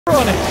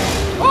on it.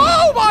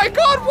 Oh my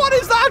god, what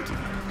is that?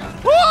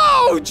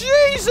 Oh,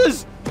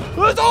 Jesus.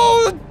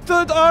 Oh,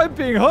 I'm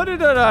being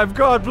hunted and I've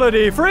got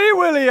bloody Free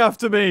Willy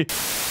after me.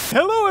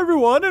 Hello,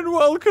 everyone, and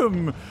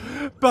welcome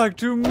back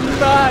to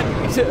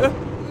Maneater.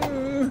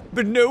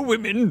 But no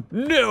women,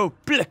 no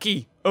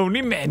plucky,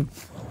 only men.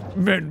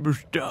 Men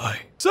must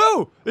die.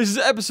 So, this is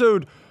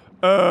episode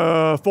 4,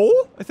 I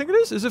think it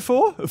is. Is it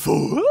 4?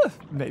 4?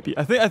 Maybe.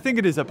 I think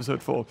it is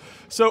episode 4.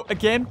 So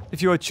again,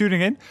 if you are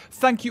tuning in,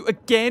 thank you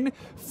again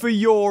for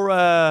your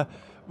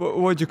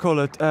what do you call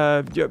it?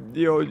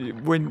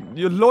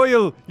 Your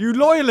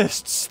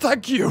loyalists.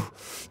 Thank you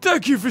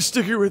for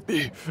sticking with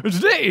me. And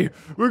today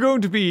we're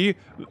going to be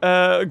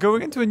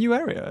going into a new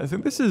area. I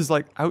think this is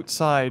like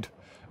outside.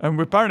 And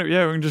we're apparently,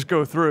 yeah, we can just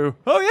go through.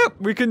 Oh yeah,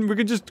 we're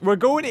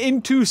going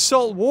into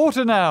salt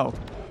water now.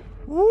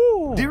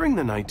 Ooh. During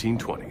the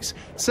 1920s,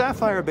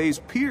 Sapphire Bay's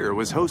pier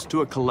was host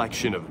to a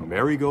collection of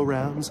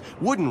merry-go-rounds,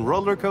 wooden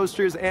roller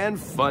coasters, and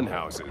fun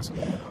houses,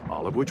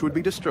 all of which would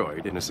be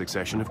destroyed in a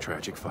succession of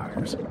tragic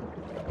fires.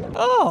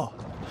 Oh,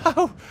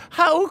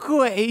 how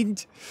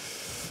quaint.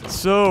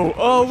 So,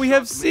 oh, we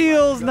have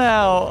seals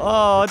now.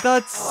 Oh,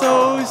 that's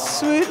so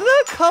sweet.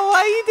 Look,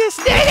 Hawaii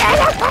Disney.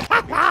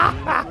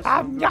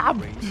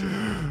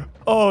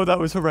 Oh, that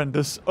was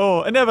horrendous.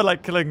 Oh, I never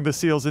like killing the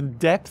seals in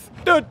depth.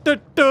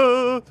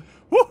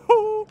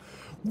 Woohoo!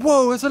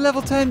 Whoa, it's a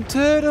level 10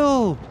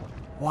 turtle.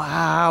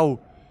 Wow.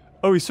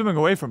 Oh, he's swimming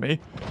away from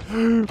me.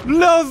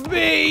 Love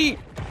me.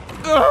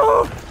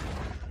 Oh,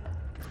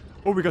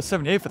 we got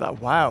 78 for that.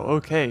 Wow,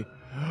 okay.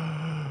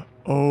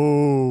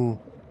 Oh.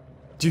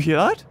 Do you hear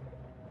that?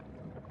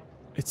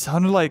 It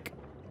sounded like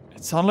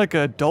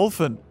a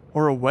dolphin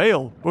or a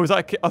whale. What was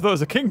that? I thought it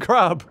was a king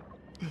crab.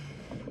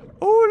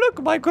 Oh,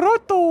 look, my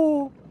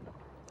grotto.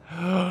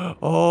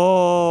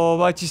 Oh,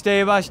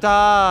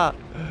 machiste.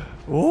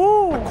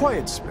 Oh. A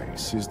quiet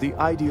space is the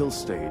ideal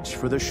stage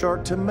for the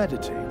shark to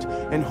meditate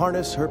and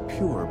harness her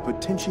pure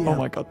potential. Oh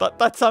my god,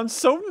 that sounds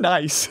so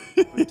nice.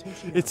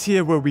 It's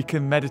here where we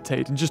can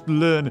meditate and just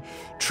learn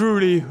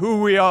truly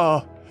who we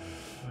are.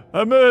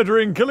 A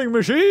murdering, killing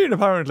machine,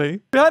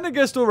 apparently. We hadn't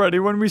guessed already,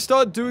 when we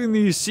start doing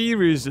these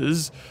series,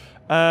 you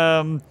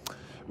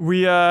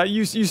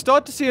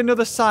start to see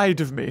another side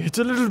of me. It's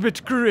a little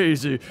bit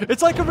crazy.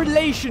 It's like a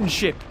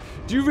relationship.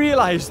 Do you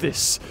realize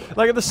this?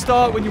 Like at the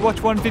start, when you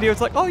watch one video,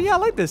 it's like, oh yeah, I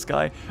like this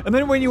guy. And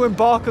then when you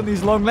embark on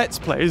these long Let's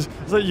Plays,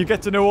 it's like you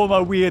get to know all my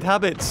weird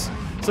habits.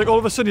 It's like all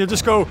of a sudden you'll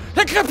just go,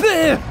 how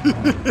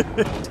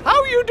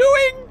are you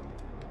doing?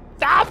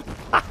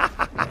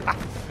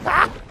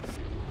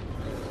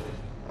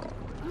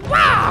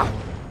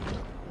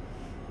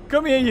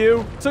 Come here,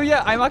 you. So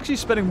yeah, I'm actually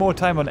spending more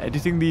time on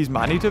editing these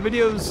Maneater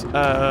videos.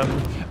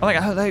 I'm like,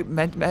 I like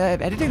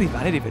editing these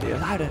Maneater videos.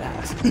 How did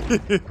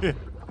I?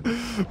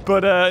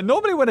 But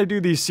normally when I do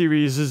these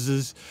series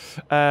is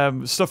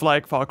stuff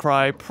like Far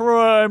Cry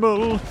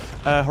Primal,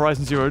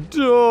 Horizon Zero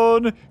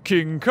Dawn,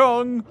 King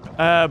Kong.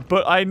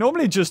 But I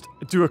normally just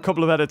do a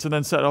couple of edits and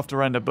then set it off to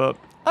render. But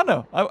I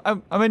don't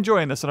know. I'm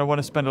enjoying this and I want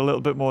to spend a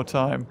little bit more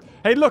time.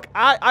 Hey, look,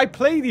 I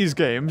play these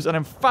games and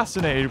I'm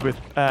fascinated with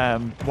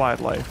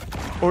wildlife.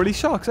 Or at least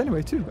sharks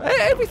anyway, too.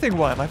 Everything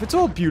wildlife. It's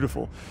all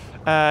beautiful.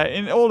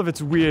 In all of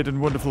its weird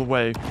and wonderful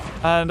way.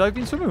 And I've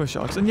been swimming with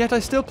sharks, and yet I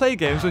still play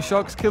games where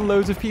sharks kill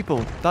loads of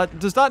people.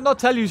 Does that not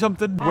tell you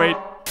something? Wait.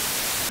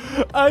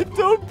 I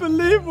don't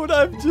believe what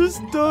I've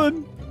just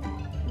done.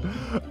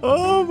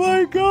 Oh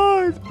my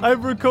god.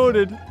 I've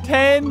recorded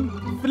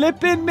 10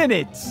 flipping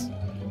minutes.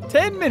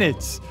 10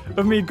 minutes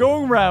of me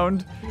going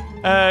around,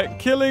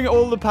 killing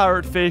all the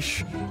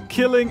parrotfish,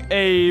 killing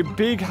a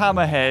big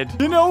hammerhead.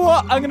 You know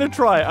what? I'm gonna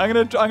try. I'm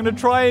gonna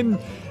try and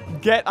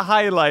get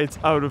highlights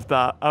out of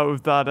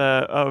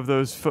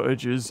those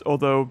footages.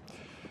 Although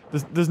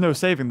there's no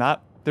saving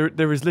that.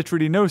 There is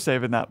literally no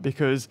saving that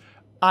because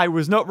I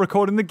was not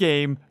recording the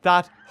game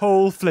that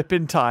whole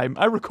flipping time.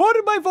 I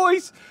recorded my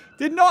voice,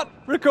 did not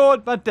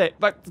record my day.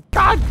 But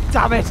god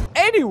damn it!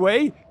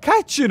 Anyway,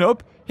 catching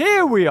up.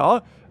 Here we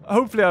are.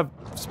 Hopefully I've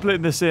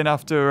split this in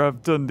after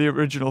I've done the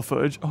original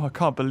footage. Oh, I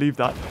can't believe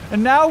that.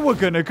 And now we're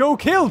gonna go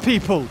kill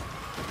people.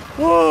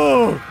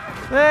 Whoa!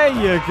 There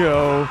you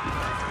go.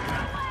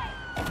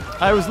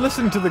 I was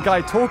listening to the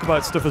guy talk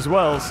about stuff as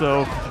well,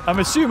 so I'm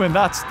assuming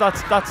that's not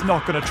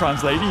going to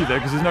translate either,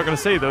 because he's not going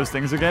to say those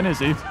things again, is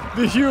he?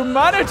 The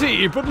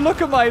humanity! But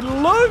look at my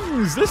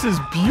lungs! This is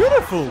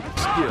beautiful!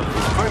 Skills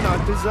are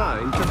not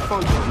designed to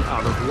function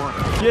out of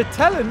water. You're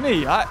telling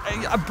me,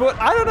 but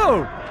I don't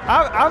know.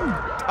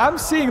 I'm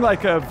seeing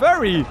like a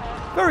very,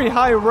 very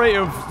high rate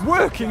of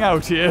working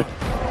out here.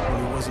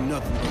 Well, it wasn't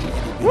nothing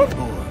but a big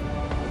boy.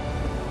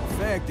 The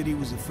fact that he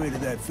was afraid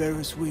of that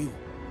Ferris wheel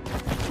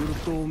would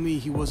have told me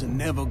he wasn't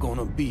never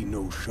gonna be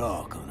no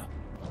shark hunter.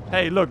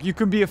 Hey, look, you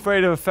can be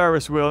afraid of a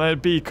Ferris wheel and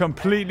it'd be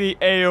completely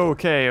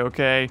A-okay,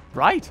 okay?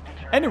 Right?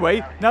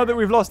 Anyway, now that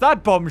we've lost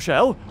that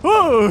bombshell,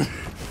 oh,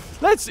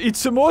 let's eat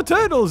some more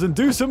turtles and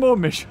do some more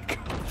mission. I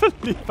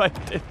can't believe I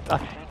did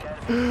that.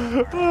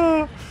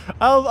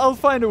 I'll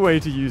find a way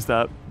to use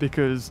that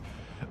because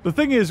the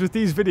thing is with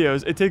these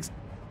videos, it takes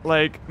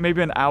like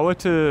maybe an hour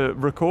to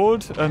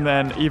record and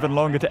then even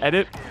longer to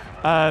edit.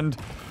 And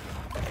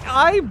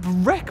I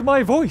wreck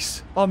my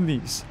voice on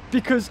these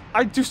because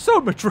I do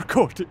so much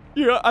recording.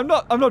 I'm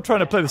not trying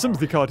to play the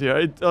sympathy card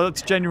here.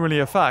 It's genuinely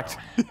a fact.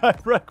 I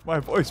wreck my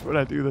voice when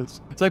I do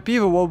this. It's like,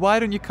 Beaver, well, why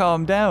don't you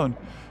calm down?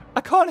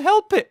 I can't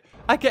help it.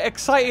 I get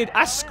excited.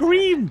 I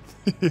scream.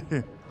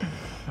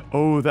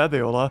 Oh, there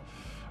they all are.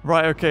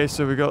 Right, okay,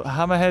 so we got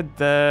Hammerhead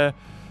there.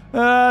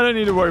 I don't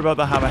need to worry about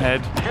the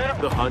Hammerhead.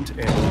 The hunt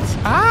ends.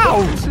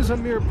 Ow! This is a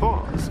mere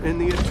pause in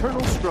the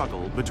eternal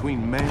struggle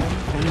between man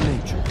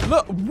and nature.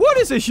 Look, what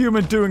is a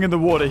human doing in the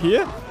water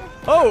here?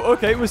 Oh,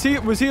 okay, was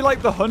he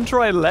like the hunter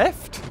I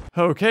left?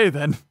 Okay,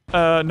 then.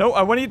 No,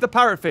 I want to eat the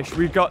parrotfish.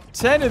 We've got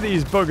 10 of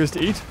these buggers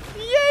to eat.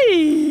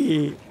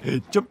 Yay!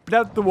 Jumping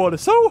out the water,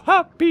 so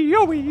happy,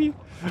 are we?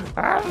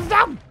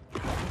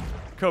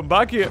 Come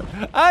back here.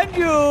 And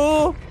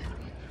you!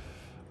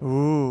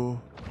 Ooh.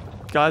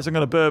 Guys, I'm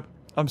gonna burp.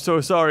 I'm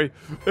so sorry.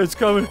 It's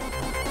coming.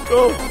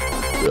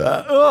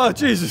 Oh,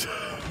 Jesus.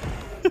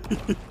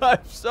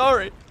 I'm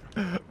sorry.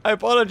 I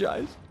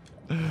apologize.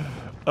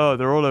 Oh,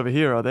 they're all over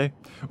here, are they?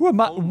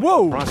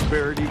 Whoa!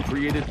 Prosperity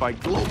created by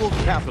global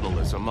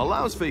capitalism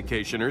allows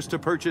vacationers to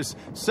purchase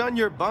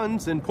Sunyer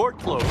buns in Port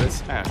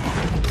Clovis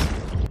ashtrays.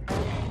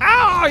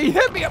 Ow! He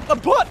hit me up the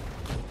butt!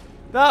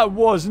 That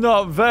was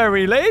not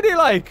very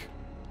ladylike.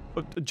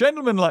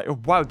 Gentlemen,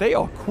 wow, they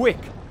are quick.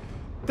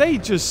 They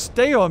just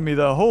stay on me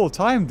the whole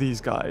time,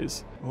 these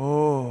guys.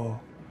 Oh,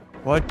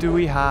 what do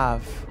we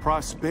have?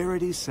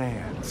 Prosperity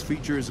Sands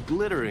features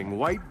glittering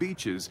white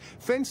beaches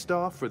fenced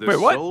off for the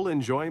sole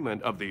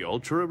enjoyment of the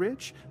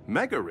ultra-rich,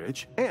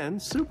 mega-rich, and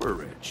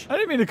super-rich. I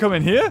didn't mean to come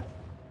in here.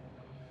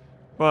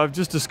 Well, I've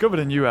just discovered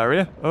a new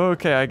area.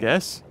 Okay, I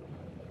guess.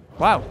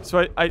 Wow,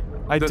 so I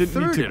didn't need to... The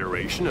third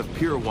iteration of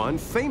Pier 1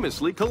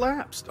 famously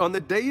collapsed on the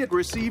day it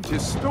received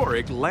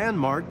historic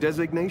landmark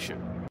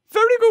designation.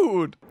 Very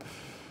good.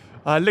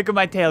 Look at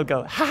my tail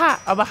go. Haha,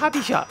 I'm a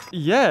happy shot.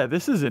 Yeah,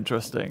 this is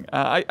interesting.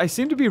 I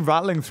seem to be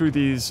rattling through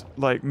these,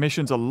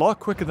 missions a lot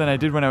quicker than I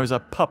did when I was a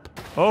pup.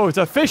 Oh, it's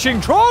a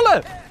fishing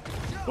trawler!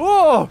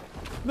 Oh,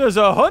 there's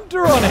a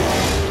hunter on it.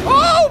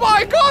 Oh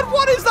my god,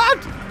 what is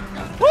that?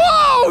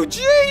 Oh,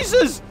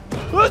 Jesus!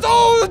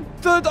 Oh,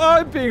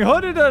 I'm being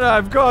hunted and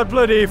I've got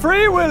bloody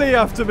Free Willy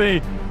after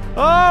me.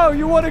 Oh,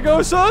 you want to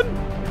go, son?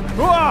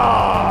 Oh,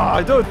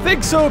 I don't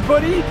think so,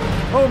 buddy.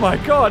 Oh my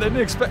god, I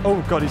didn't expect...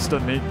 Oh god, he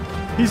stunned me.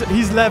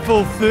 He's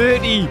level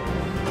 30.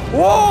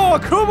 Whoa,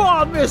 come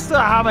on, Mr.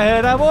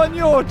 Hammerhead. I'm on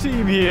your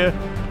team here.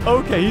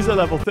 Okay, he's a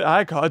level 30.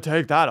 I can't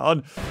take that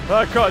on.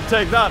 I can't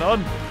take that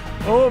on.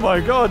 Oh my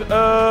god.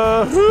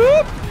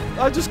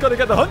 I just gotta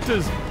get the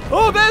hunters.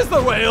 Oh, there's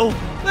the whale.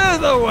 There's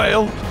the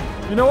whale.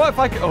 You know what? If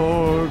I can...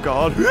 Oh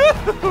god.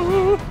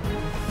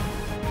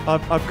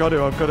 I've got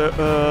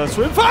to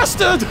swim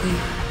faster.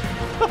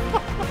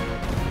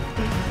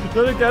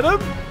 Did I get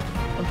him?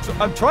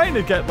 I'm trying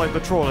to get the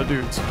trawler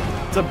dudes.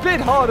 It's a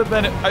bit harder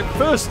than it at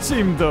first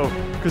seemed though,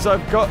 because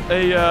I've got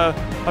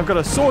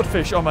a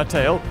swordfish on my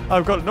tail.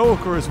 I've got an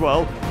orca as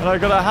well, and I've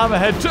got a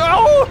hammerhead too.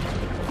 Oh,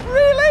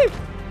 really?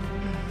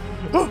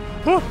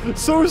 Oh,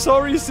 so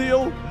sorry,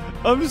 Seal.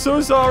 I'm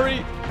so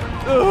sorry.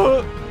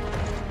 I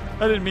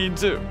didn't mean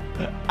to.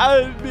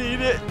 I didn't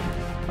mean it.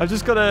 I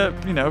just gotta,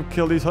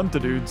 kill these hunter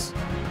dudes.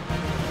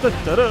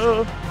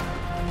 Da-da-da.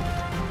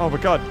 Oh my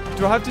god.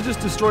 Do I have to just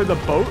destroy the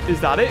boat? Is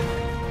that it?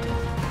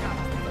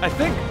 I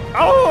think...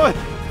 Oh!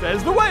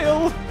 There's the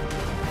whale!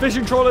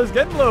 Fishing trawler's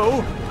getting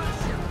low.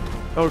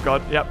 Oh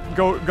god, yep.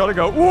 Gotta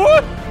go.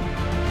 What?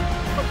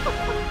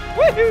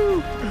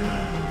 Woohoo!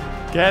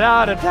 Get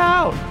out of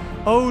town!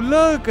 Oh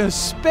look, a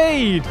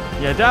spade!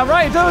 Yeah, damn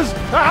right it does!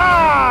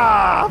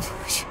 Ah!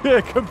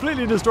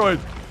 Completely destroyed.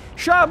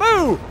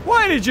 Shamu!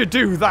 Why did you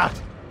do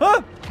that?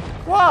 Huh?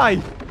 Why?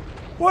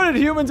 What did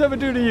humans ever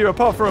do to you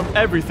apart from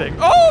everything?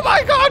 Oh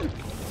my god!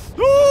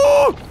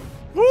 Oh!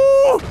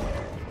 Oh!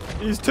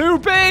 He's too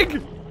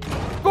big!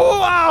 Oh,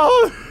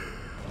 wow!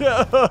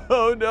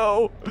 Oh,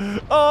 no.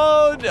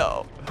 Oh,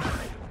 no.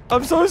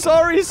 I'm so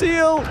sorry,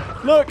 Seal.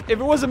 Look, if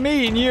it wasn't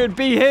me and you, it'd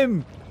be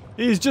him.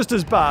 He's just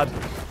as bad.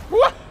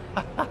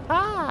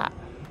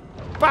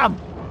 Bam!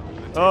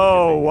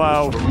 Oh,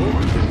 wow.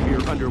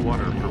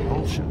 Underwater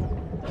propulsion.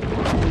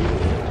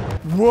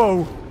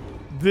 Whoa.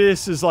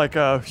 This is like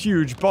a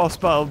huge boss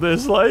battle,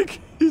 this.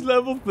 He's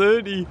level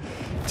 30.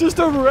 Just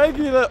a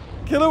regular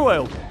killer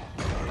whale.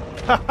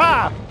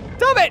 Haha!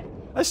 Damn it!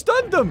 I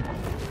stunned them!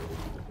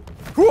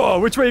 Whoa,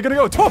 which way are you gonna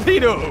go?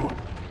 Torpedo!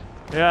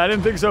 Yeah, I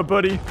didn't think so,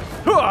 buddy.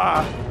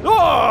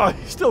 Oh,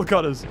 he still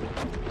got us.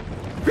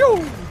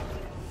 Phew!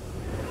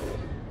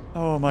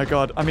 Oh my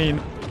god, I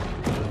mean,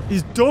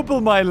 he's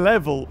double my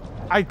level.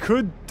 I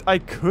could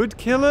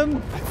kill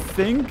him, I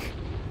think.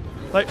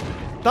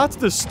 That's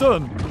the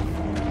stun.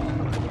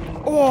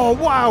 Oh,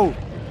 wow!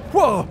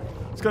 Whoa!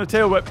 It's gonna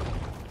tail whip.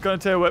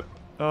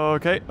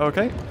 Okay.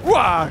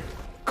 Wow!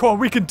 Come on,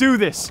 we can do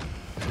this.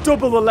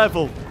 Double the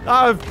level.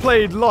 I've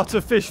played lots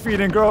of Fish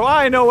Feed and Grow.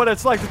 I know what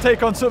it's like to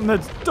take on something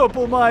that's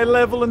double my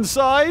level and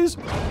size.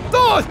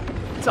 Oh!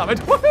 Damn it.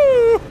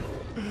 Woohoo!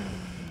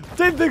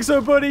 Didn't think so,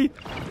 buddy.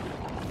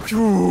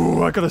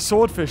 Phew, I got a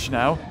swordfish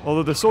now.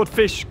 Although the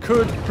swordfish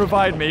could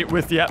provide me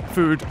with, yeah,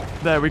 food.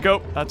 There we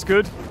go. That's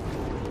good.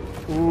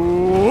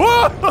 Ooh,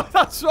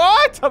 that's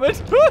right, damn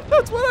it.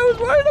 That's what I was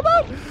worried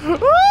about.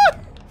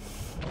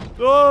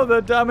 Oh,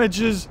 the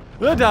damages.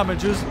 The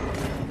damages.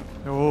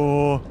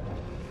 Oh.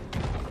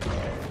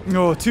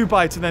 Oh, 2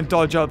 bites and then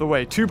dodge out of the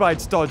way. 2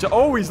 bites, dodge.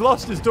 Oh, he's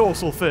lost his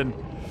dorsal fin.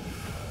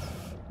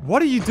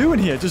 What are you doing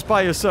here just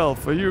by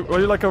yourself? Are you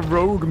like a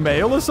rogue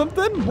male or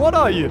something? What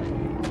are you?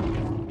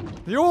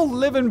 You all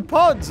live in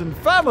pods and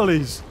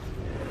families.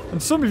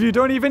 And some of you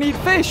don't even eat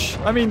fish.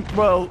 I mean,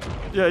 well,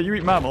 yeah, you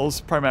eat mammals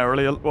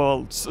primarily.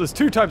 Well, there's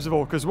 2 types of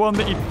orcas. One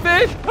that eat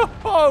fish.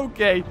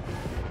 Okay.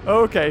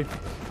 Okay.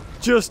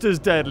 Just as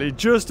deadly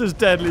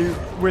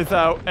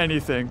without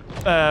anything.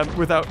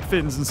 Without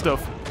fins and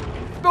stuff.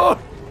 Oh,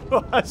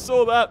 I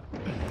saw that.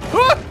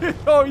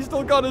 Oh, he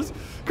still got us.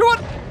 Come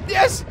on.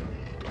 Yes.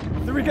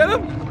 Did we get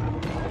him?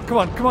 Come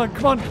on, come on,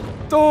 come on.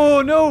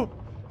 Oh, no.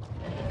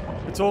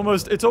 It's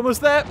almost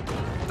there.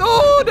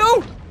 Oh,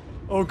 no.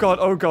 Oh, God,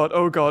 oh, God,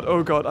 oh, God,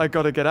 oh, God. I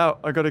gotta get out.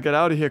 I gotta get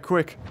out of here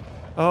quick.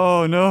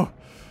 Oh, no.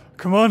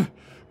 Come on.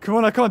 Come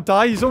on, I can't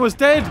die. He's almost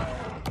dead.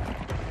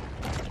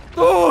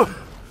 Oh.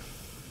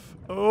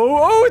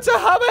 Oh, it's a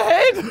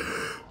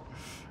hammerhead.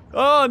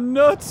 Oh,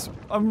 nuts.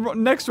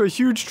 I'm next to a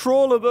huge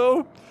trawler,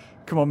 though.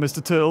 Come on,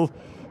 Mr. Turtle.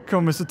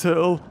 Come on, Mr.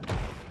 Turtle.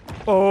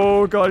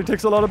 Oh, God, he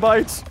takes a lot of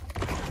bites.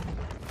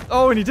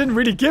 Oh, and he didn't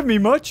really give me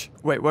much.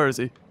 Wait, where is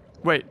he?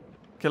 Wait,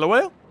 killer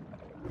whale?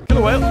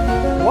 Killer whale?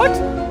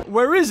 What?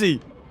 Where is he?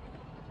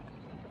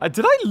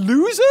 Did I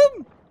lose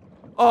him?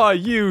 Are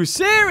you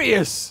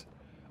serious?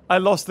 I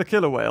lost the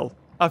killer whale.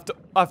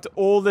 After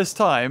all this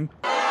time.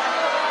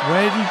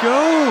 Where'd he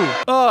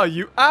go? Oh,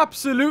 you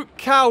absolute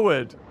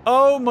coward.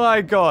 Oh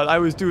my God, I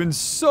was doing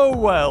so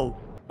well.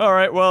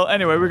 Alright, well,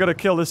 anyway, we gotta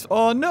kill this.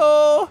 Oh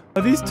no!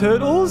 Are these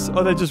turtles?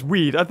 Or they're just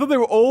weed? I thought they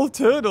were all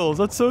turtles.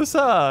 That's so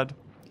sad.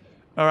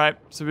 Alright,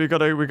 so we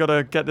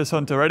gotta get this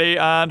hunter ready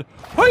and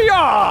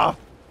hiya!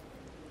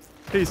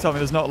 Please tell me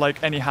there's not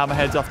like any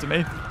hammerheads after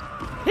me.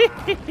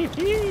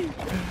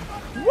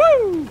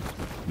 Woo!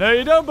 No,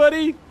 you don't,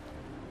 buddy.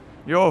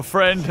 Your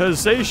friend has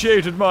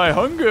satiated my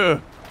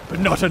hunger, but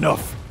not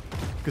enough.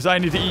 Because I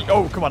need to eat.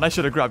 Oh, come on, I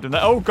should have grabbed him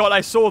there. Oh, God,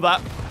 I saw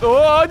that.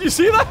 Oh, did you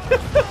see that?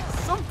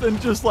 Something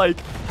just, like,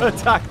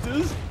 attacked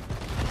us.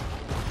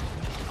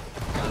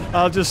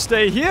 I'll just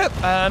stay here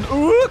and...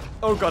 Ooh,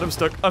 oh, God, I'm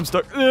stuck. I'm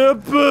stuck.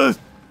 Oh,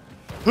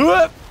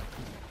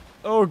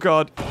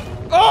 God.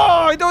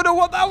 Oh, I don't know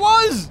what that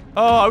was.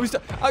 Oh, I was...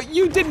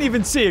 you didn't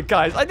even see it,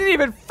 guys. I didn't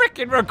even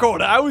freaking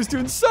record it. I was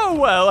doing so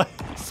well.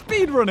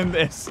 Speed running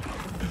this.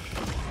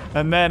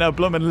 And then a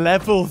bloomin'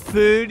 level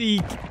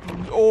 30...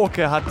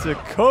 orca had to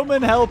come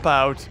and help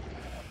out.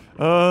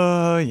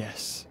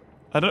 Yes.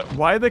 I don't know.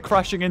 Why are they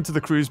crashing into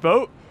the cruise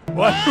boat?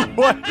 Why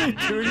are they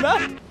doing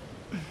that?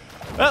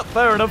 Well,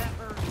 fair enough.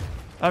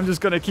 I'm just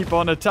gonna keep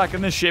on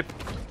attacking the ship.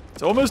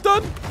 It's almost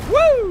done.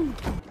 Woo!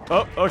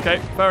 Oh, okay.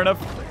 Fair enough.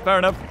 Fair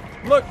enough.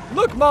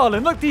 Look,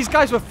 Marlin. Look, these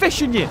guys were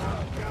fishing you.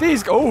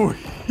 Oh,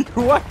 you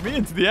whacked me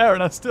into the air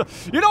and I still...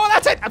 You know what?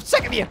 That's it. I'm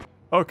sick of you.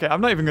 Okay,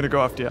 I'm not even gonna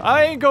go after you.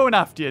 I ain't going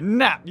after you.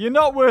 Nah, you're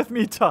not worth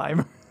me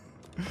time.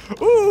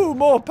 Ooh,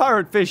 more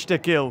parrotfish to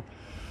kill.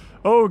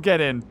 Oh, get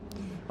in.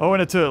 Oh,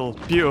 and a turtle.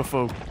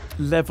 Beautiful.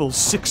 Level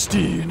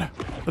 16. I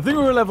think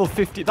we were level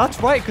 50.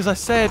 That's right, because I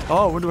said,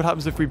 oh, I wonder what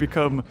happens if we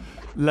become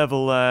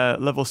level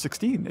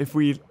 16.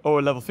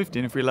 Or level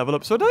 15 if we level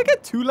up. So did I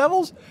get 2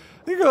 levels?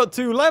 I think I got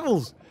 2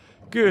 levels.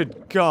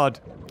 Good God.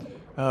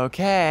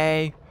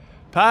 Okay.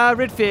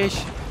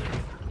 Parrotfish.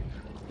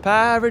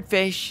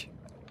 Parrotfish.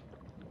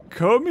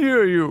 Come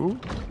here, you.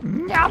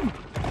 Yum.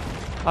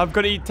 I've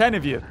got to eat 10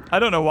 of you. I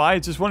don't know why.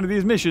 It's just one of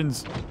these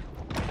missions.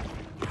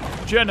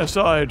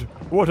 Genocide.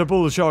 What a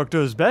bull shark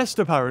does best,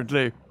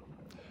 apparently.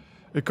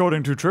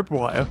 According to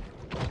Tripwire.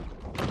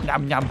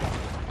 Yum, yum.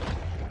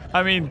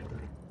 I mean,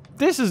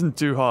 this isn't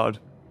too hard.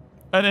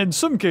 And in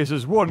some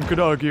cases, one could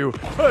argue,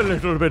 a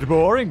little bit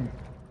boring.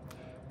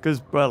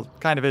 Because, well,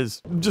 kind of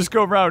is. Just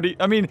go around.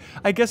 I mean,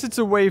 I guess it's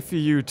a way for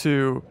you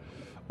to...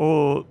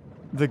 or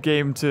the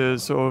game to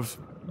sort of...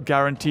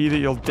 guarantee that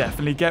you'll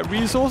definitely get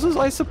resources,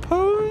 I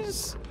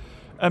suppose?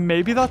 And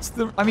maybe that's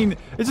the... I mean,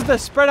 it's just they're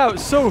spread out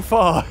so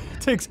far.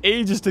 It takes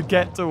ages to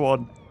get to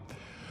one.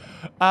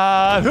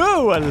 And...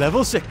 oh, a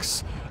level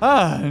 6.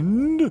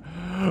 And...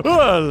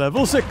 a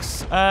level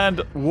 6. And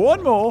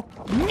one more.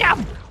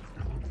 Nyam!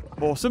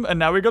 Awesome. And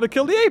now we gotta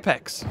kill the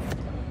apex.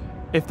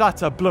 If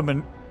that's a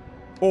bloomin'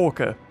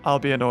 orca, I'll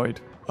be annoyed.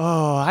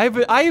 Oh,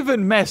 I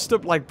haven't messed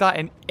up like that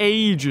in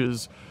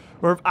ages.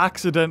 Where I've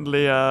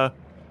accidentally,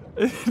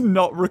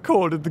 not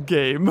recorded the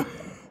game.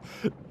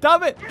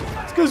 Damn it!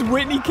 It's because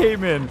Whitney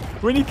came in.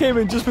 Whitney came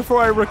in just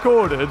before I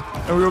recorded,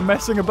 and we were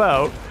messing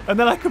about, and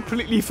then I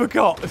completely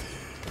forgot.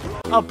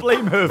 I'll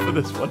blame her for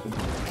this one.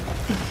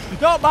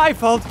 Not my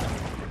fault.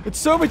 It's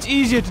so much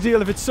easier to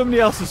deal if it's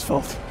somebody else's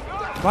fault.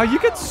 Wow, you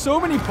get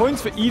so many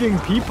points for eating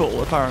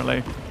people,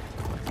 apparently.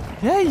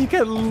 Yeah, you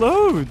get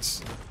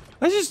loads.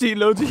 I just eat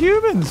loads of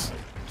humans.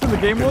 The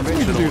game wants me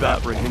to do Conventional that.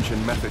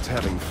 apprehension methods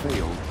having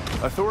failed,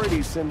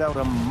 authorities send out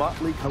a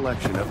motley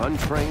collection of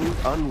untrained,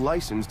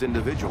 unlicensed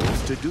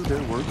individuals to do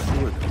their work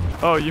for them.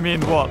 Oh, you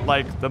mean what?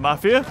 Like the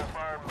mafia?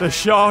 The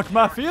shark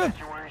mafia?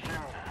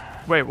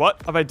 Wait,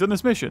 what? Have I done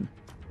this mission?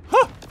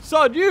 Huh!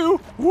 Sod you!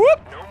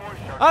 Whoop!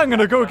 I'm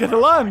gonna go get a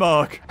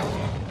landmark.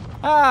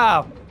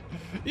 Ah!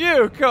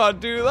 You can't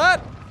do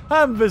that!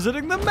 I'm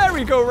visiting the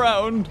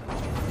merry-go-round!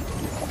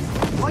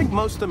 Like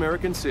most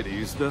American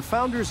cities, the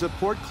founders of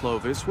Port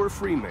Clovis were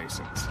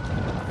Freemasons,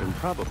 and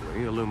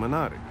probably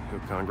Illuminati, who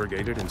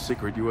congregated in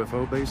secret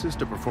UFO bases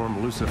to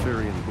perform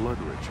Luciferian blood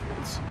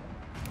rituals.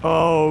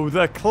 Oh,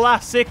 the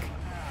classic.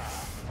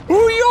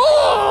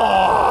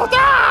 Ooh-yah!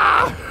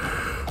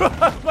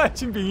 Ah!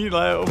 Imagine being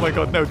like, oh my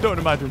god, no, don't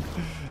imagine.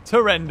 It's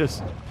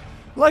horrendous.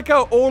 Like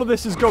how all of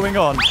this is going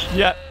on.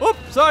 Yeah. Oops,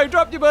 sorry,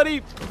 dropped you,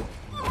 buddy.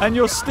 And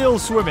you're still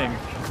swimming.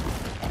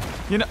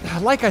 You know,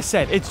 like I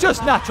said, it's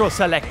just natural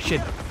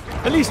selection.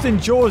 At least in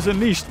Jaws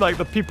Unleashed, like,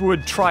 the people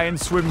would try and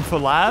swim for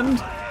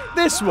land.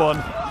 This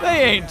one,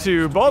 they ain't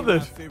too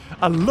bothered.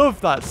 I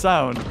love that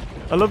sound.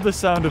 I love the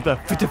sound of the...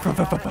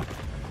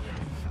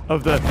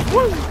 of the...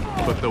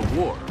 But the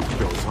war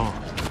goes on.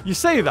 You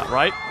say that,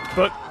 right?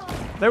 But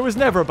there was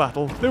never a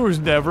battle. There was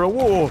never a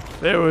war.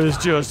 There was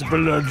just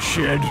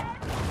bloodshed.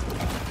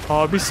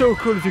 Oh, it'd be so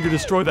cool if you could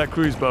destroy that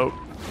cruise boat.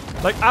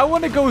 Like, I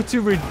want to go to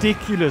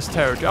ridiculous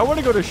territory. I want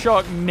to go to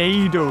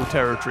Sharknado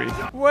territory.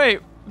 Wait,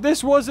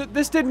 this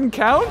didn't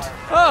count?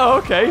 Oh,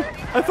 okay.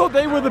 I thought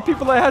they were the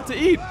people I had to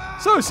eat.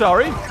 So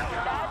sorry.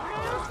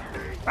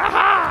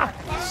 Aha!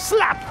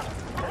 Slap!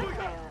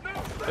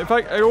 In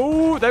fact,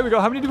 oh, there we go.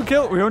 How many did we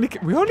kill? We only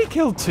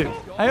killed 2.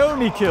 I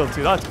only killed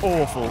 2. That's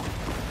awful.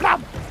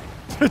 Blam!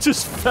 It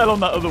just fell on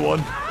that other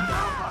one.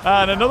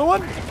 And another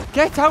one.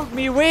 Get out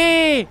me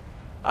way!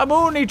 I'm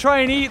only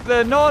trying to eat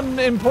the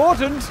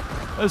non-important.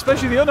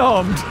 Especially the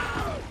unarmed.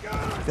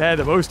 They're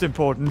the most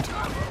important.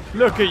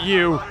 Look at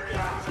you.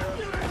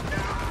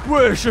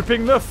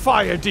 Worshipping the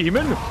fire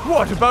demon?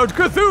 What about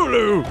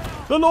Cthulhu?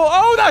 The Lord...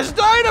 Oh, that's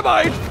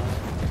dynamite!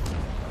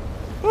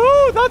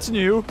 Oh, that's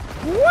new.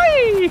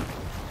 Whee!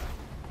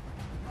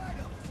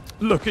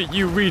 Look at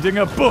you reading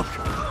a book.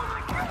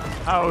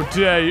 How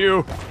dare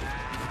you?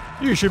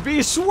 You should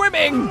be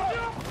swimming!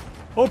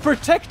 Or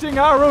protecting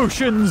our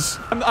oceans.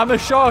 I'm a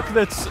shark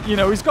that's, you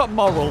know, he's got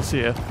morals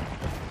here.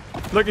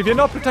 Look, if you're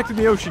not protecting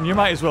the ocean, you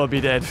might as well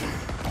be dead.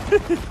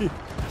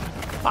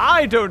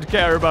 I don't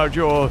care about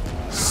your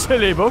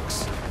silly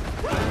books.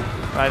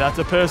 Right, that's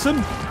a person.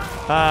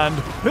 And...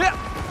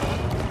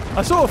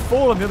 I sort of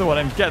fall on the other one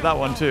and get that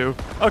one too.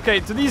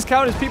 Okay, do these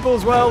count as people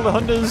as well, the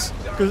hunters?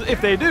 Because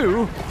if they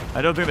do...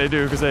 I don't think they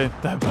do, because they're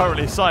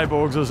apparently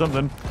cyborgs or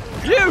something.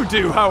 You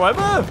do,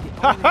 however!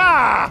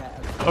 Ha-ha!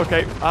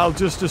 Okay, I'll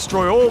just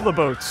destroy all the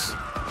boats.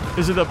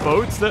 Is it the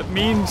boats that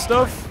mean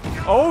stuff?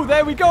 Oh,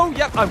 there we go.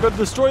 Yep, I've got to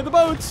destroy the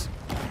boats.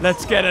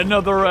 Let's get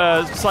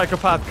another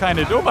psychopath kind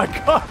of... Oh my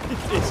god,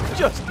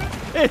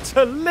 it's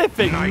a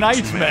living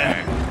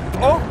nightmare.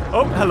 Oh,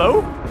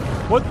 hello?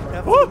 What?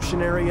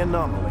 Evolutionary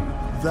anomaly,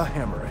 the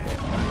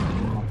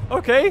hammerhead.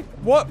 Okay,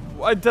 what?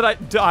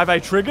 Have I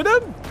triggered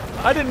him?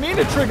 I didn't mean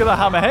to trigger the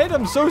hammerhead.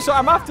 I'm so sorry.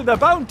 I'm after the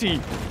bounty.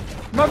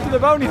 I'm after the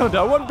bounty hunter.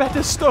 I want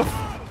better stuff.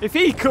 If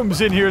he comes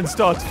in here and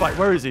starts to fight,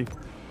 where is he?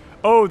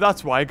 Oh,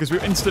 that's why, because we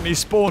instantly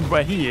spawned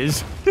where he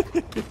is.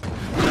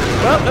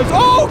 Well,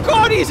 oh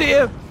god, he's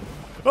here!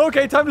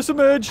 Okay, time to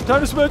submerge.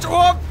 Time to submerge.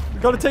 Oh,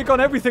 gotta take on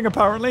everything,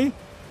 apparently.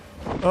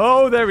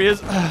 Oh, there he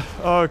is.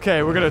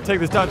 Okay, we're gonna take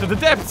this down to the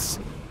depths.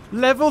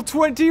 Level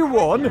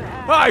 21?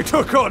 I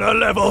took on a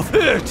level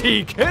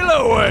 30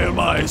 killer whale,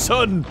 my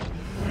son.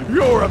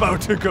 You're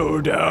about to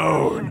go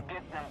down.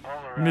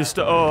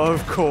 Mr. Oh,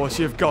 of course,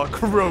 you've got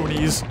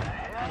cronies.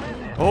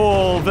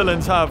 All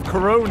villains have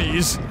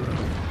cronies.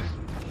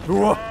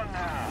 Ooh,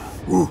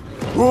 ooh,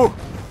 ooh.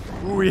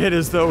 Ooh, he hit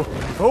us though.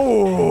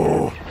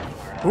 Oh,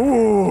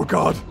 oh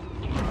God.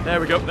 There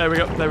we go. There we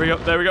go. There we go.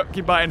 There we go.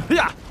 Keep biting.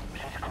 Yeah.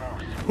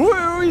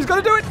 Ooh, he's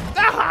gonna do it.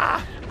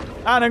 Ah!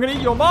 And I'm gonna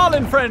eat your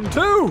marlin friend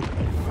too,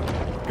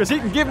 because he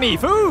can give me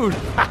food.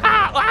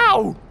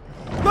 Ow!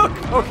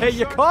 Look. Okay,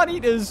 you can't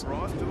eat us.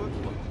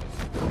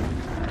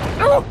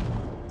 Oh,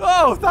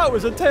 oh, that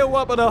was a tail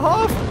whap and a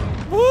half.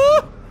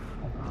 Woo!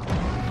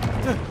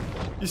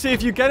 You see,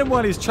 if you get him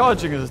when he's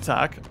charging his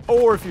attack,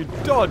 or if you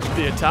dodge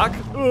the attack,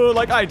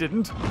 like I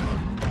didn't.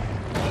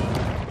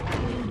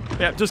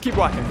 Yeah, just keep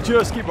whacking.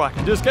 Just keep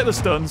whacking. Just get the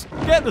stuns.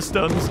 Get the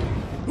stuns.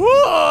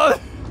 Whoa!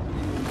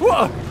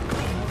 Whoa!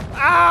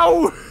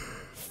 Ow!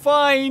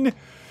 Fine.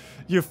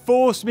 You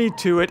forced me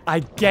to it.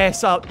 I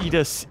guess I'll eat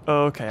a...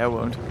 Okay, I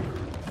won't.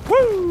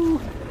 Woo!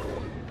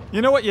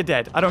 You know what? You're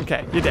dead. I don't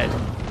care. You're dead.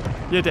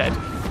 You're dead.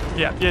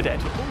 Yeah, you're dead.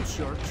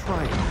 Shark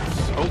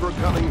triumphs,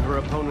 overcoming her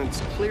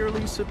opponent's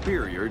clearly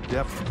superior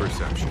depth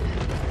perception.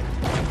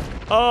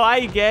 Oh,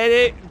 I get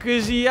it,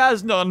 because he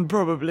has none,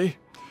 probably.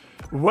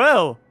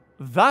 Well,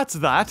 that's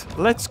that.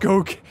 Let's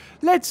go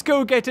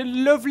get a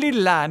lovely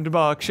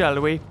landmark, shall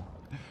we?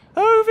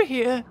 Over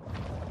here.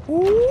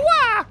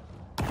 Wah!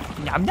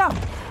 Yum, yum.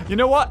 You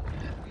know what?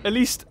 At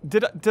least,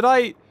 did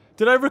I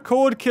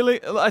record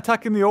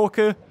attacking the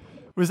orca?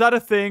 Was that a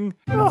thing?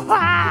 All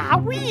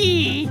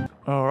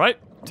right,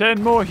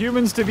 10 more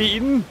humans to be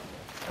eaten.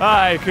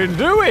 I can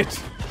do it.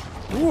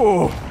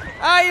 Ooh.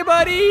 Hi,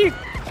 buddy.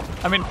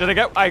 I mean,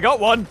 I got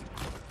one.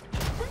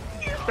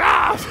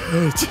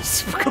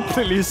 Just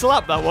completely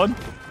slapped that one.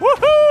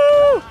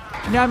 Woohoo!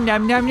 Nom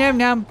nom nom nom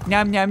nom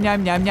nom nom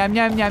nom nom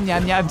nom nom nom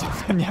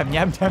nom nom nom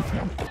nom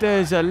nom.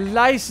 There's a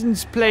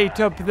license plate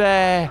up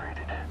there.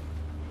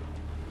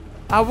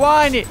 I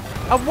want it.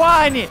 I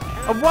want it.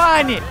 I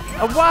want it.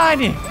 I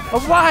want it.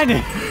 I want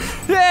it.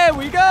 There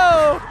we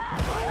go.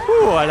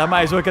 Ooh, well, I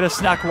might as well get a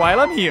snack while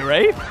I'm here,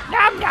 eh?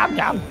 Nom nom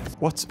nom.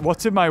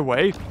 What's in my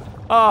way?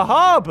 A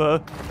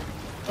harbor.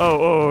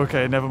 Oh,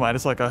 okay. Never mind.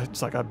 It's like a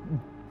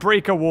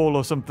break a wall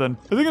or something.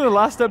 I think in the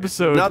last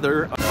episode...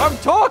 I'm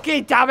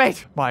talking, damn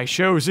it! My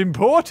show's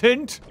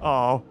important.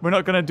 Oh, we're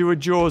not gonna do a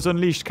Jaws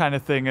Unleashed kind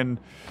of thing and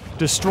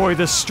destroy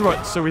the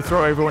struts so we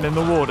throw everyone in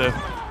the water.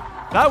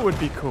 That would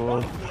be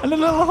cool. And a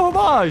little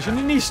homage and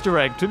an Easter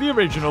egg to the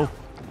original.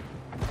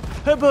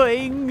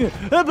 A-boing!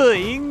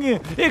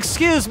 A-boing!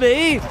 Excuse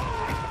me!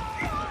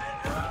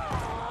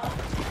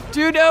 Do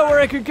you know where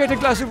I could get a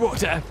glass of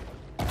water?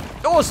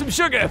 Or some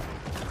sugar?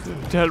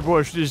 Don't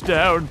wash this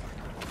down.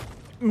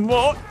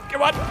 More.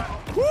 Come on.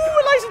 Ooh,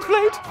 a license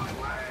plate.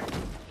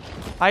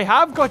 I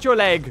have got your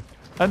leg.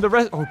 And the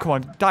rest... Oh, come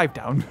on. Dive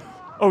down.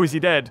 Oh, is he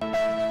dead?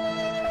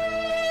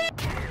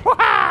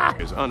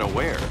 Is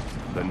unaware.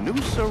 The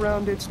noose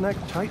around its neck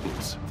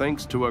tightens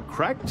thanks to a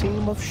crack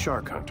team of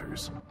shark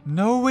hunters.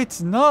 No,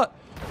 it's not.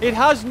 It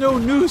has no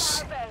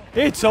noose.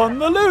 It's on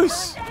the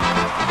loose.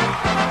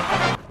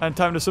 And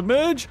time to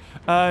submerge.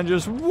 And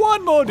just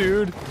one more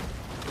dude.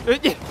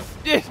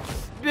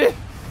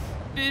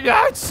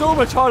 It's so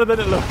much harder than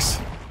it looks.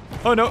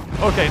 Oh no.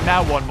 Okay,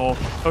 now one more.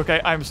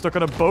 Okay, I'm stuck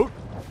on a boat.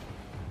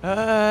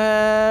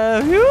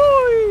 Hoi!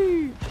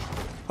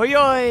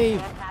 Hoi!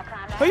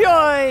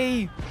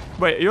 Hoi!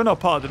 Wait, you're not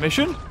part of the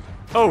mission?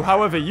 Oh,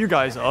 however, you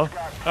guys are.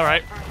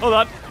 Alright, hold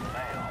on.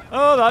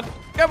 Hold on.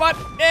 Come on.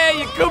 There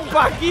you come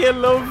back here,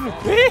 love.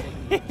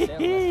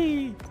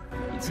 He'd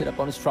sit up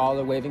on his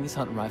trawler waving his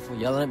hunting rifle,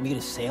 yelling at me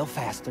to sail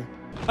faster.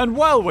 And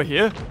while we're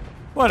here,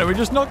 why don't we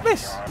just knock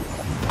this?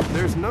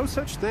 There's no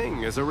such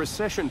thing as a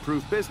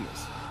recession-proof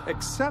business,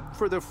 except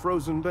for the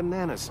frozen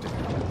banana stand.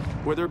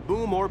 Whether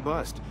boom or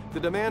bust, the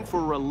demand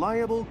for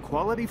reliable,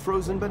 quality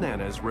frozen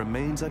bananas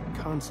remains a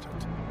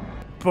constant.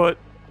 But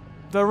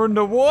they're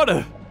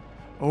underwater.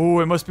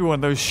 Oh, it must be one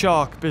of those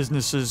shark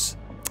businesses.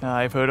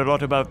 I've heard a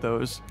lot about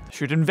those.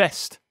 Should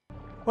invest.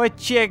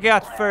 What you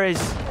got for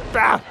us?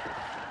 Ah!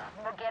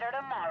 We'll get her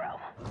tomorrow.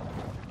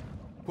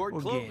 Port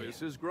Clovis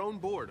has grown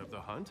bored of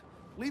the hunt,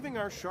 leaving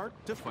our shark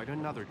to fight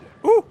another day.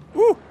 Ooh,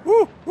 ooh,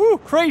 ooh, ooh,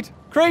 crate,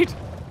 crate.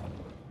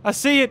 I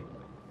see it.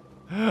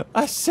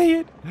 I see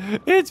it.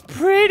 It's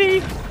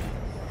pretty.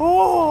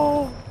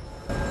 Oh.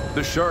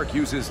 The shark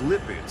uses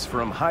lipids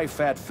from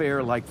high-fat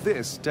fare like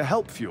this to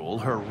help fuel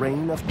her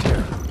reign of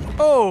terror.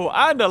 Oh,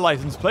 and a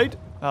license plate.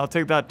 I'll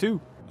take that too.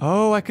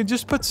 Oh, I can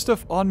just put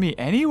stuff on me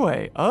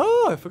anyway.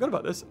 Oh, I forgot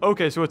about this.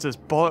 Okay, so it says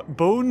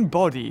bone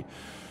body.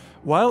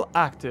 While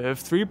active,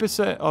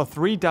 3% or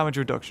 3 damage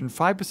reduction,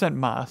 5%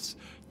 mass,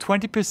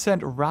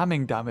 20%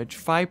 ramming damage,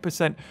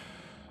 5%.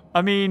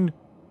 I mean,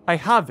 I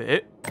have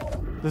it.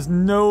 There's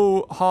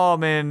no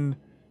harm in.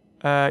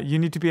 You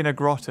need to be in a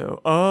grotto.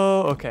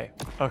 Oh, okay,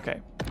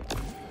 okay.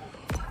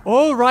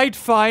 All right,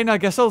 fine. I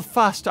guess I'll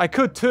fast. I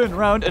could turn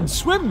around and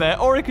swim there,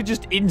 or I could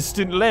just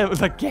instant level.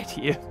 Like, get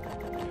here.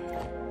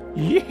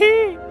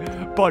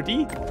 Yeah,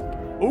 body.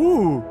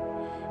 Ooh.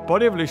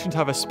 Body evolutions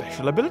have a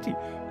special ability.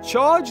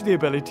 Charge the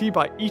ability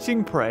by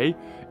eating prey.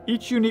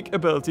 Each unique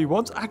ability,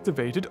 once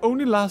activated,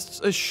 only lasts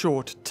a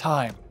short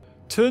time.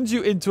 Turns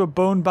you into a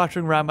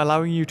bone-battering ram,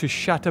 allowing you to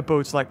shatter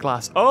boats like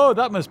glass. Oh,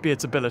 that must be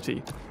its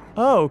ability.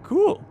 Oh,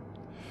 cool.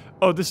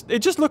 Oh, it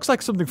just looks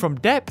like something from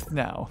Depth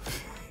now.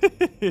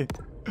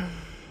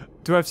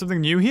 Do I have something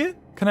new here?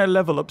 Can I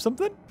level up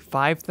something?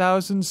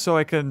 5,000 so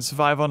I can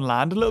survive on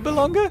land a little bit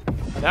longer?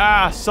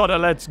 Ah, sorta,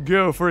 let's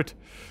go for it.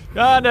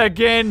 And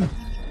again.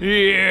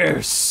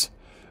 Yes.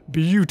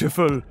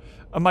 Beautiful.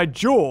 And my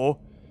jaw.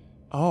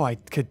 Oh, I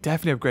could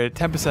definitely upgrade it.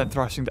 10%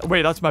 thrashing.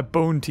 Wait, that's my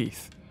bone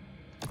teeth.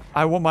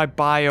 I want my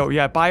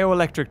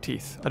bioelectric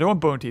teeth. I don't want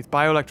bone teeth.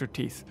 Bioelectric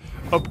teeth.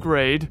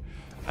 Upgrade.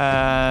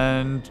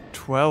 And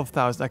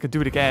 12,000. I could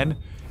do it again.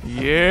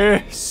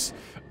 Yes.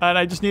 And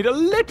I just need a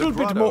little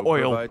bit more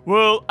oil.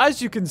 Well,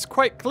 as you can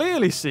quite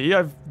clearly see,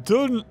 I've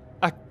done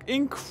an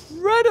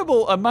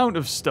incredible amount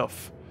of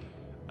stuff.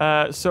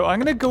 So I'm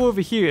going to go over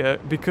here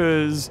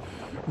because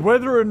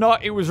whether or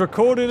not it was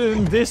recorded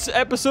in this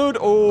episode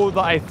or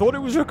that I thought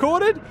it was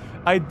recorded,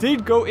 I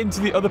did go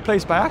into the other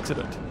place by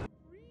accident.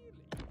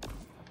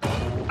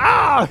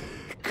 Ah!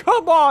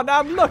 Come on,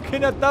 I'm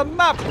looking at the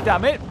map,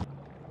 damn it.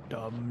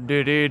 Dum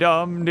diddy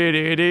dum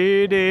diddy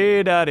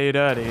diddy da dee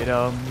da dee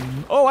dum.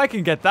 Oh, I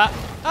can get that.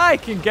 I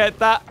can get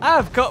that.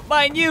 I've got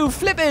my new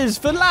flippers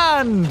for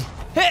land.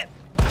 Hit.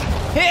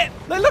 Hit.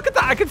 Look at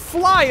that. I can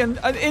fly and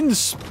in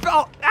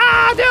spot. Ah!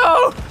 Ah,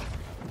 no!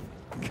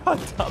 God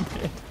damn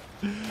it.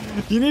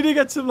 You need to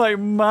get some, like,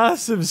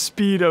 massive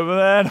speed over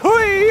there.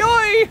 Hoi,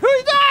 hoi,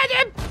 hoi,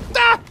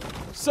 ah!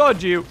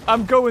 Sod you.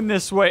 I'm going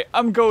this way.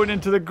 I'm going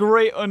into the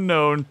great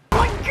unknown.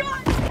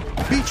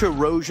 Beach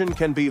erosion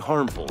can be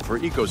harmful for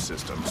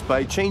ecosystems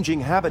by changing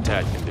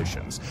habitat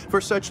conditions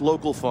for such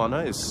local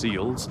fauna as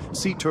seals,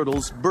 sea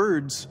turtles,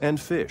 birds, and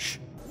fish.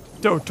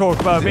 Don't talk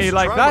about me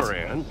like that. This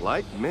trimaran,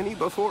 like many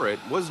before it,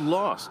 was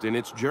lost in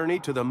its journey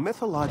to the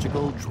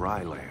mythological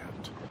dry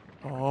land.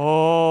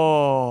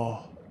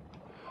 Oh.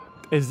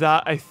 Is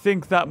that... I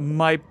think that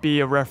might be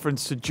a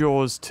reference to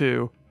Jaws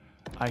too.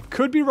 I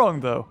could be wrong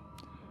though.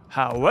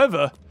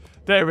 However,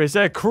 there is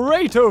a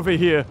crate over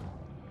here.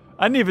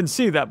 I didn't even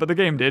see that, but the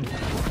game did.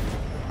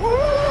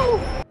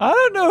 I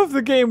don't know if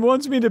the game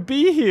wants me to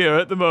be here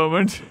at the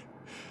moment.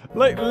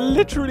 Like,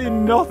 literally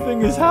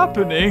nothing is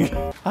happening.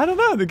 I don't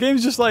know, the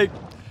game's just like,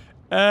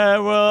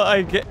 well,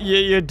 I get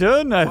you're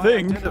done, I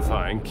think. By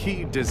identifying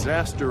key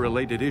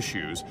disaster-related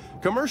issues,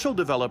 commercial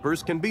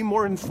developers can be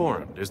more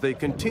informed as they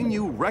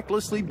continue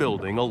recklessly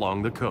building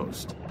along the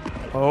coast.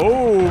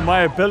 Oh,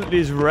 my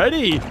ability's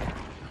ready.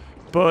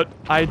 But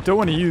I don't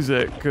want to use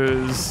it,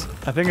 because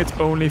I think it's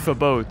only for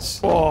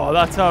boats. Oh,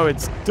 that's how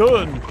it's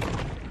done.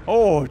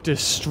 Oh,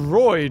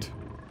 destroyed.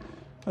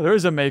 Oh, there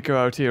is a maker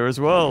out here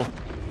as well.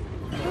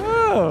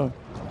 Oh,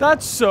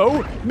 that's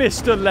so,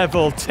 Mr.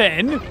 Level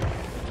 10.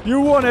 You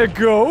want to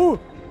go?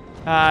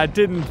 I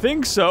didn't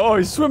think so. Oh,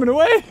 he's swimming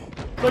away.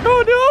 Like,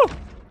 oh no.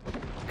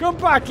 Come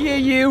back here,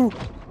 you.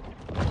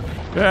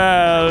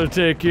 I'll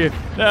take you.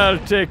 I'll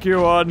take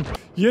you on.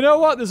 You know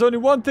what? There's only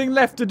one thing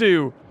left to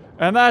do.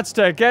 And that's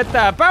to get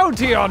that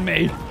bounty on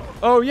me.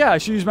 Oh, yeah, I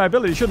should use my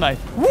ability, shouldn't I?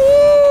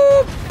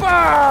 Woo!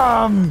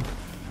 Bam!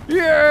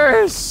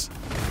 Yes!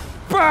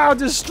 Bam!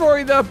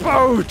 Destroy the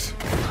boat!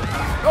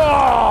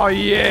 Oh,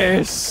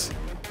 yes!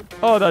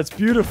 Oh, that's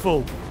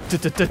beautiful.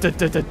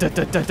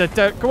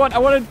 Come on, I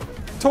want to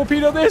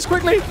torpedo this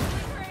quickly.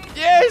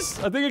 Yes!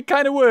 I think it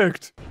kind of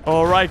worked.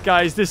 All right,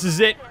 guys, this is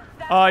it.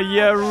 Are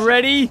you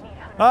ready?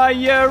 Are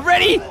you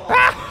ready?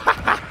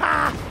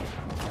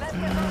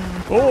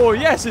 Oh,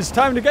 yes, it's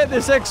time to get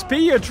this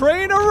XP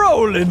train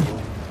a-rolling.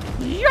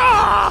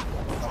 Yeah!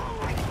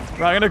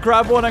 Right, I'm going to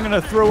grab one. I'm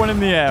going to throw one in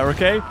the air,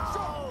 okay?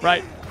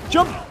 Right,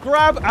 jump,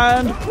 grab,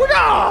 and...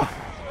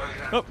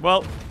 Oh,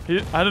 well,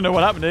 I don't know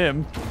what happened to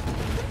him.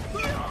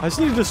 I just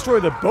need to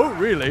destroy the boat,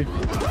 really.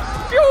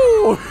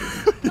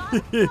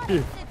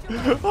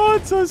 Oh,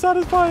 it's so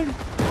satisfying.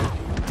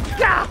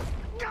 Yeah!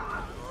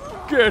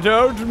 Get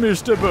out,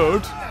 Mr.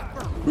 Boat.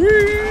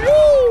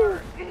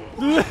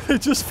 They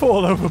just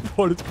fall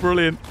overboard. It's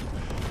brilliant.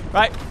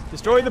 Right,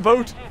 destroy the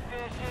boat.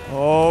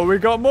 Oh, we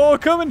got more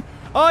coming.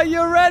 Are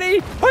you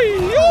ready?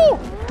 Hey-yo!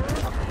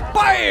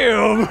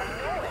 Bam!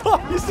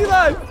 Oh, you see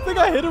that? I think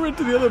I hit her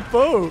into the other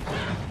boat.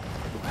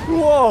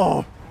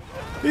 Whoa!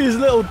 These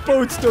little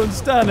boats don't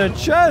stand a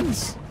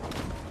chance.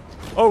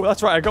 Oh,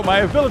 that's right. I got my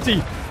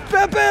ability.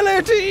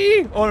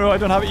 Ability! Oh, no, I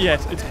don't have it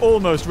yet. It's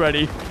almost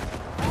ready.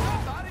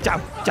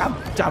 Jump,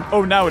 jump, jump.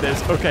 Oh, now it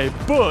is. Okay,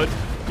 but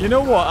you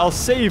know what? I'll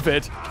save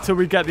it till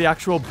we get the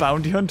actual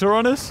bounty hunter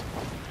on us.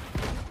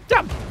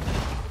 Jump!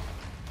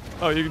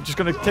 Oh, you're just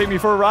gonna take me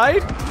for a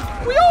ride?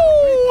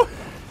 Whee-oo!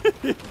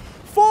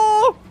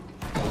 4!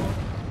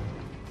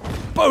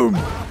 Boom!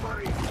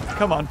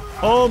 Come on.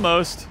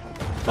 Almost.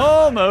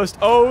 Almost.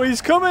 Oh,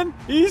 he's coming!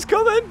 He's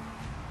coming!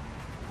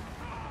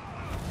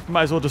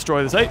 Might as well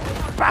destroy this, eh?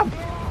 Bam!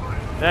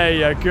 There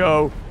you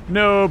go.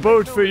 No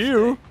boat for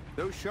you.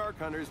 Those shark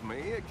hunters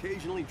may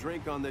occasionally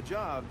drink on the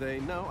job.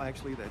 No,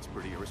 actually, that's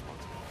pretty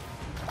irresponsible.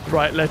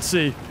 Right, let's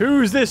see.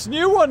 Who's this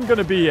new one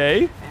gonna be,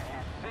 eh?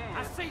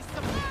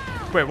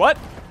 Wait, what?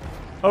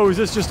 Oh, is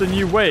this just a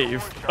new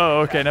wave?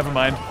 Oh, okay, never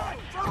mind.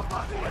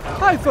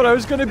 I thought I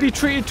was gonna be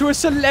treated to a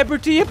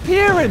celebrity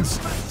appearance.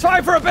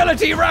 Time for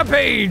ability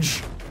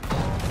rampage!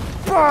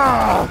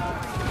 Bah!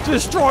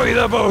 Destroy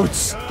the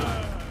boats!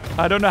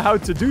 I don't know how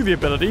to do the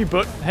ability,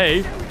 but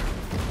hey.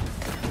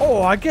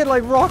 Oh, I get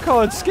like rock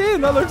hard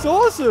skin. That looks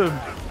awesome.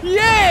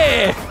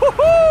 Yeah!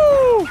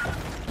 Woohoo!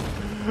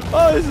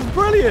 Oh, this is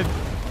brilliant.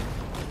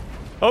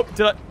 Oh,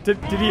 did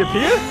he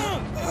appear?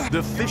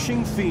 The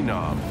fishing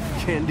phenom,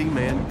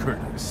 Candyman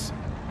Curtis.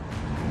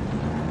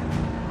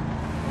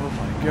 Oh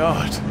my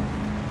god.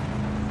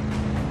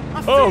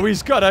 Oh,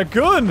 he's got a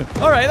gun.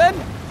 All right then.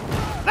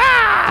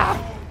 Ah!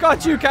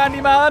 Got you,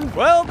 Candyman.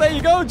 Well, there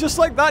you go. Just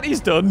like that, he's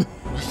done.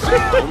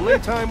 Only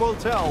time will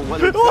tell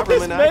whether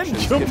government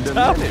actions can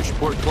diminish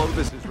Port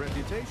Clovis's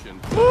reputation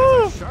as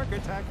a shark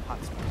attack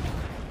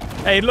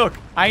hotspot. Hey, look,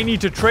 I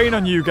need to train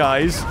on you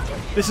guys.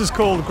 This is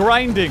called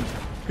grinding,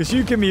 because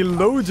you give me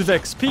loads of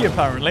XP,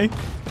 apparently.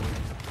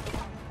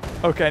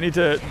 Okay, I need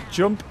to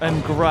jump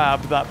and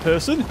grab that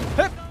person.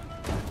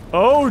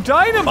 Oh,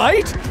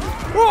 dynamite!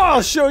 Oh,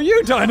 I'll show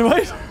you,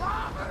 dynamite.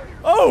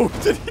 Oh,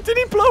 did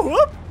he blow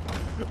up?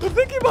 I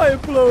think he might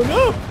have blown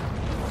up.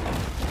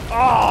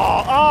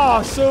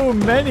 Oh, so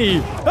many.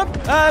 Up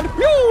and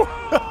whew.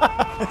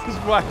 Just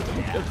whacked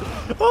him.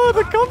 Oh,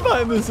 the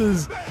combat in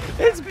this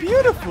it's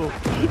beautiful.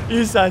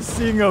 It's a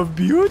thing of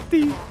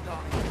beauty.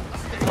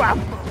 Wham!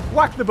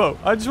 Whack the boat.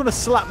 I just want to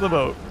slap the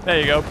boat. There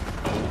you go.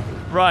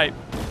 Right.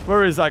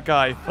 Where is that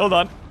guy? Hold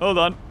on. Hold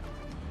on.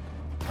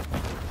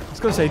 I was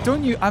going to say,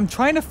 don't you... I'm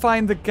trying to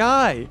find the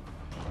guy.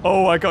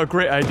 Oh, I got a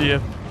great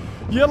idea.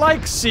 You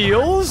like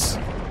seals?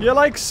 You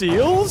like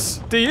seals?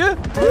 Do you?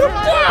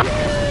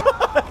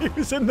 He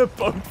was in the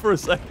boat for a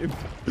second.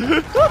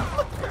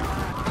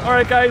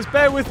 Alright, guys.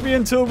 Bear with me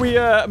until we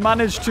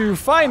manage to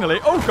finally...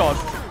 Oh, God.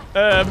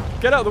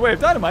 Get out of the way of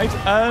dynamite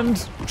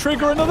and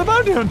trigger another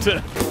bounty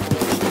hunter.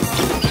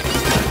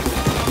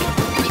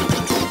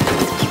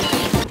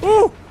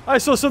 Ooh, I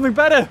saw something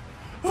better.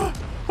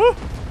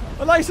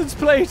 A license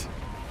plate.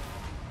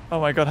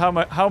 Oh my God,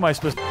 how am I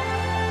supposed to...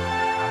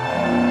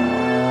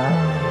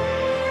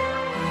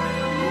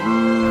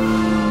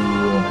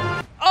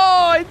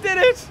 Oh, I did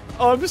it.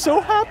 Oh, I'm so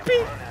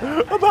happy.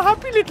 I'm a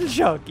happy little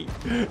sharky.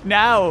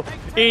 Now,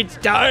 it's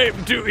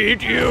time to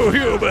eat you,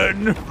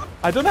 human.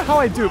 I don't know how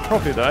I do it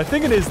properly, though. I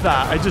think it is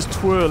that. I just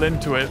twirl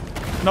into it.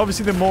 And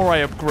obviously, the more I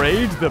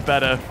upgrade, the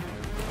better.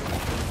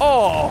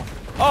 Oh,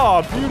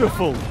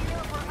 beautiful.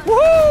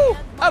 Woohoo!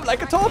 I'm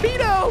like a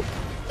torpedo.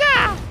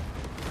 Yeah!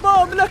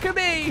 Mom, look at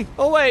me.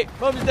 Oh, wait.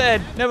 Mom's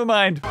dead. Never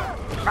mind.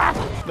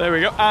 There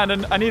we go.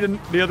 And I need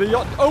the other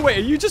yacht. Oh, wait.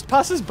 Are you just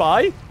passers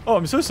by? Oh,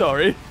 I'm so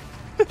sorry.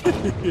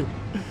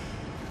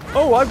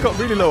 Oh, I've got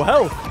really low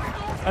health.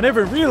 I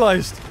never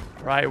realized.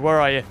 Right, where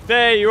are you?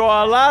 There you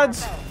are,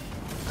 lads.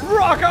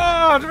 Rock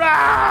on!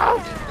 Ah!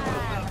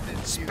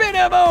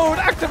 Spinner mode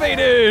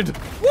activated.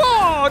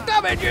 Whoa,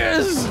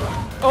 damages.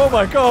 Oh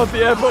my God,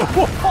 the airboat.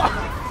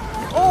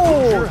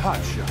 Oh!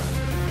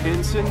 Hotshot,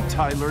 Ensign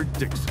Tyler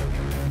Dixon.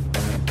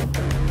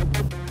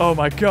 Oh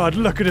my God,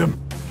 look at him.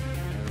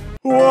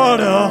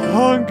 What a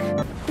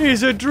hunk.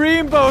 He's a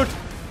dreamboat.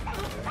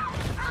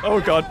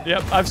 Oh God,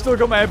 yep, I've still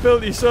got my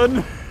ability,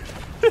 son.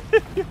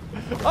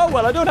 Oh,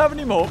 well, I don't have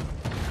any more.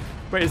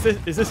 Wait, is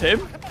this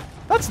him?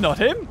 That's not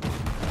him.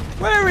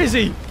 Where is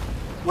he?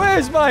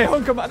 Where's my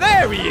hunk of man?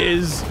 There he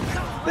is.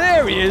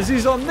 There he is.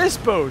 He's on this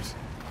boat.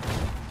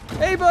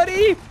 Hey,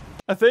 buddy.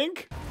 I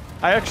think.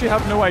 I actually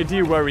have no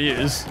idea where he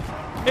is.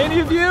 Any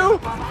of you?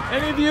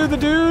 Any of you, the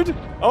dude?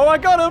 Oh, I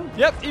got him.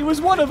 Yep, he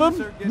was one of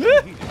them.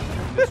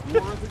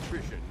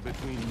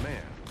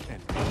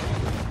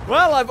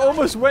 Well, I've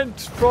almost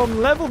went from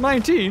level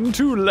 19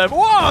 to level...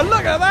 Whoa,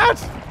 look at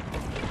that!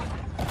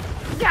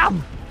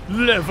 Yum!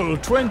 Level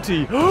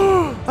 20.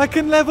 Oh, I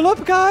can level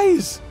up,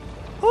 guys.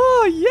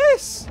 Oh,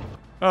 yes.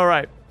 All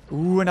right.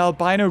 Ooh, an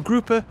albino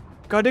grouper.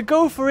 Gotta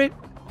go for it.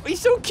 Oh, he's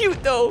so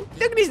cute, though.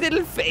 Look at his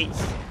little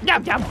face.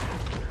 Yum, yum.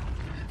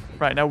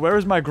 Right, now, where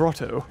is my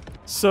grotto?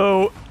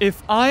 So,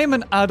 if I'm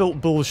an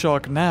adult bull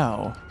shark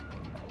now,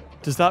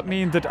 does that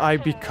mean that I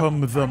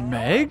become the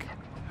Meg?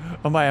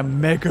 Am I a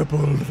mega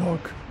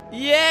bulldog?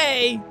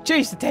 Yay!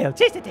 Chase the tail,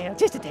 chase the tail,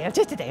 chase the tail,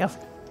 chase the tail.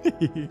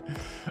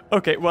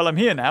 Okay, well, I'm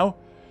here now.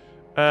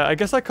 I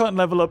guess I can't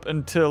level up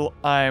until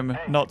I'm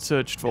not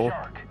searched for.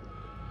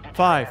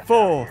 5,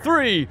 4,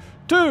 3,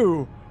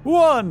 2,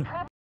 1.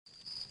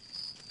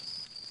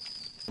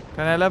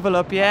 Can I level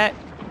up yet?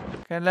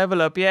 Can I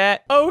level up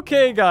yet?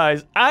 Okay,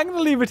 guys, I'm gonna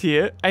leave it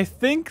here. I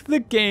think the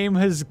game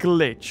has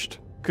glitched.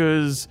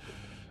 Because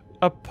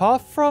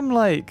apart from,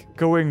 like,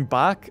 going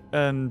back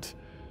and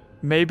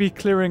maybe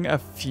clearing a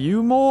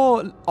few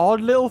more odd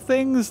little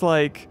things,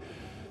 like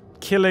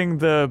killing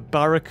the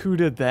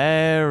barracuda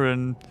there,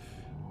 and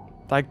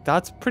like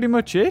that's pretty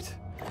much it.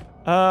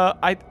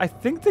 I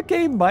think the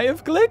game might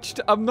have glitched.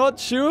 I'm not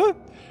sure.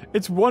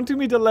 It's wanting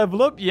me to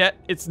level up, yet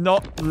it's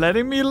not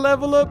letting me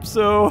level up,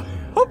 so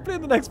hopefully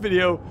in the next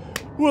video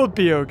we'll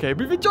be okay.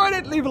 But if you enjoyed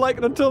it, leave a like,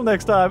 and until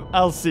next time,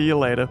 I'll see you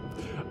later.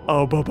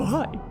 Oh,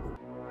 bye-bye.